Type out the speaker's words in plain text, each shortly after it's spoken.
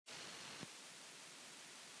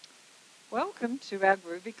Welcome to our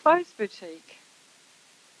Groovy Clothes Boutique.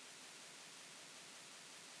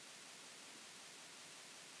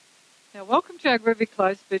 Now, welcome to our Groovy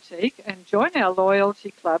Clothes Boutique and join our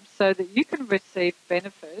loyalty club so that you can receive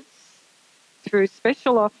benefits through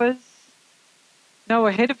special offers, know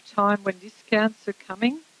ahead of time when discounts are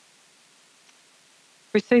coming,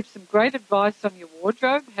 receive some great advice on your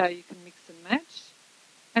wardrobe, how you can mix and match,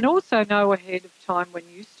 and also know ahead of time when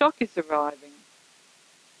new stock is arriving.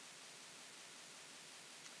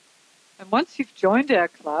 And once you've joined our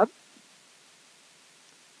club,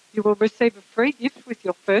 you will receive a free gift with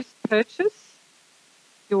your first purchase.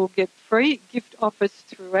 You will get free gift offers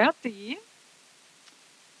throughout the year,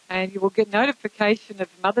 and you will get notification of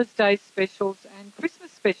Mother's Day specials and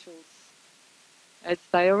Christmas specials as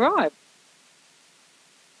they arrive.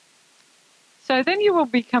 So then you will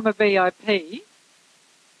become a VIP,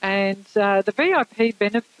 and the VIP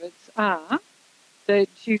benefits are that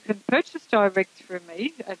you can purchase direct through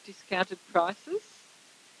me at discounted prices.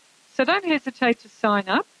 So don't hesitate to sign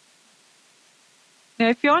up. Now,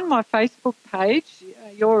 if you're on my Facebook page,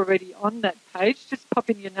 you're already on that page. Just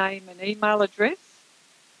pop in your name and email address.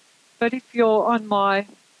 But if you're on my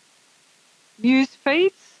news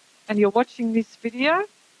feeds and you're watching this video,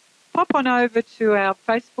 pop on over to our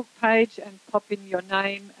Facebook page and pop in your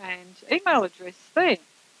name and email address there.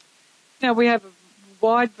 Now, we have a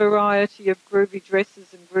wide variety of groovy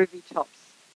dresses and groovy tops.